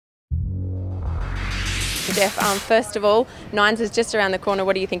Jeff, first of all, Nines is just around the corner.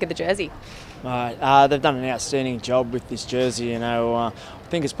 What do you think of the jersey? They've done an outstanding job with this jersey. I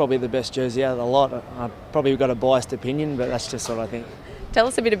think it's probably the best jersey out of the lot. I've probably got a biased opinion, but that's just what I think. Tell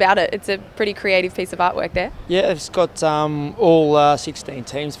us a bit about it. It's a pretty creative piece of artwork there. Yeah, it's got all 16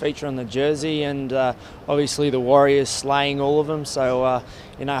 teams feature on the jersey, and obviously the Warriors slaying all of them. So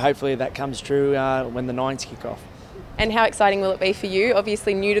hopefully that comes true when the Nines kick off. And how exciting will it be for you?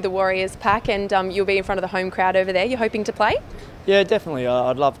 Obviously new to the Warriors pack, and you'll be in front of the home crowd over there. You're hoping to play? Yeah, definitely.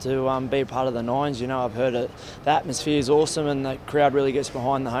 I'd love to be a part of the Nines. I've heard the atmosphere is awesome and the crowd really gets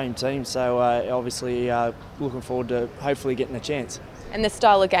behind the home team. So obviously looking forward to hopefully getting a chance. And the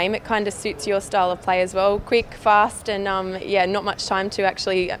style of game, it kind of suits your style of play as well. Quick, fast, and not much time to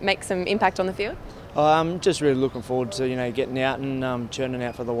actually make some impact on the field. I'm just really looking forward to getting out and churning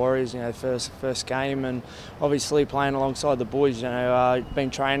out for the Warriors. First game, and obviously playing alongside the boys. Been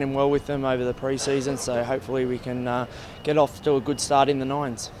training well with them over the pre-season, so hopefully we can get off to a good start in the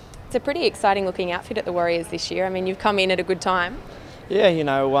Nines. It's a pretty exciting looking outfit at the Warriors this year. I mean, you've come in at a good time. Yeah,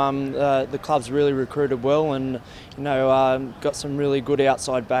 the club's really recruited well, and got some really good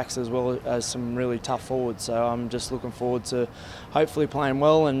outside backs as well as some really tough forwards. So I'm just looking forward to hopefully playing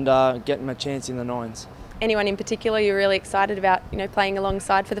well and getting a chance in the Nines. Anyone in particular you're really excited about, playing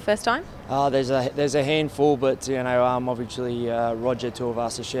alongside for the first time? There's a handful, but obviously Roger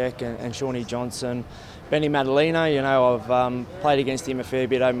Tuivasa-Sheck and Shawnee Johnson. Benny Madalena, I've played against him a fair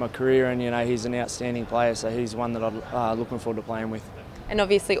bit over my career, and he's an outstanding player, so he's one that I'm looking forward to playing with. And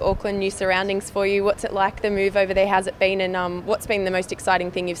obviously Auckland, new surroundings for you. What's it like, the move over there? How's it been, and what's been the most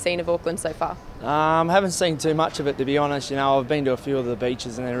exciting thing you've seen of Auckland so far? Haven't seen too much of it, to be honest. I've been to a few of the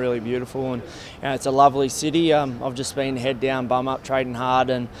beaches and they're really beautiful, and it's a lovely city. I've just been head down, bum up, trading hard,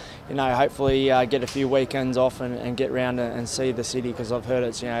 and hopefully get a few weekends off and get round and see the city, because I've heard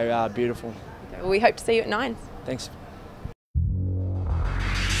it's beautiful. We hope to see you at Nines. Thanks.